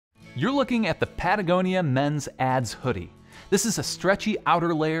You're looking at the Patagonia Men's Adze Hoodie. This is a stretchy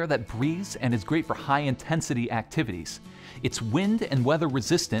outer layer that breathes and is great for high-intensity activities. It's wind and weather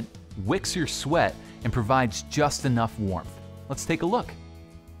resistant, wicks your sweat, and provides just enough warmth. Let's take a look.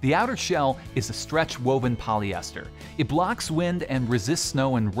 The outer shell is a stretch woven polyester. It blocks wind and resists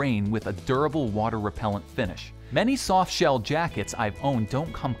snow and rain with a durable water-repellent finish. Many soft shell jackets I've owned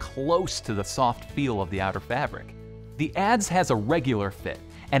don't come close to the soft feel of the outer fabric. The Adze has a regular fit,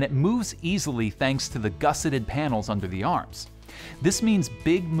 and it moves easily thanks to the gusseted panels under the arms. This means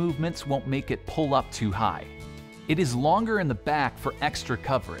big movements won't make it pull up too high. It is longer in the back for extra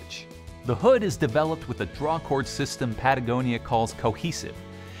coverage. The hood is developed with a drawcord system Patagonia calls cohesive.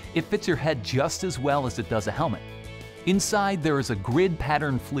 It fits your head just as well as it does a helmet. Inside there is a grid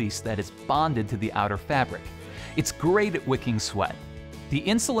pattern fleece that is bonded to the outer fabric. It's great at wicking sweat. The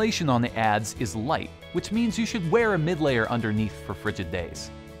insulation on the Adze is light, which means you should wear a mid-layer underneath for frigid days.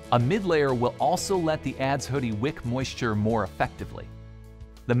 A mid-layer will also let the Adze hoodie wick moisture more effectively.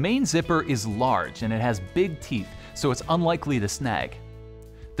 The main zipper is large and it has big teeth, so it's unlikely to snag.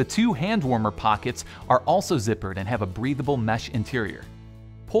 The two hand warmer pockets are also zippered and have a breathable mesh interior.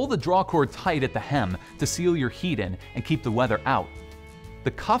 Pull the drawcord tight at the hem to seal your heat in and keep the weather out.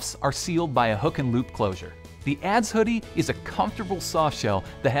 The cuffs are sealed by a hook and loop closure. The Adze hoodie is a comfortable softshell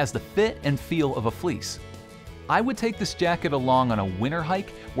that has the fit and feel of a fleece. I would take this jacket along on a winter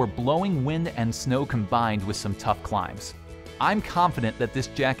hike where blowing wind and snow combined with some tough climbs. I'm confident that this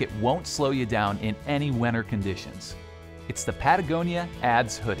jacket won't slow you down in any winter conditions. It's the Patagonia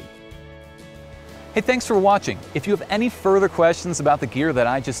Adze Hoodie. Hey, thanks for watching. If you have any further questions about the gear that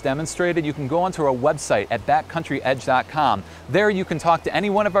I just demonstrated, you can go onto our website at backcountryedge.com. There you can talk to any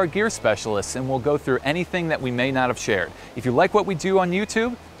one of our gear specialists and we'll go through anything that we may not have shared. If you like what we do on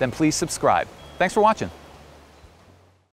YouTube, then please subscribe. Thanks for watching.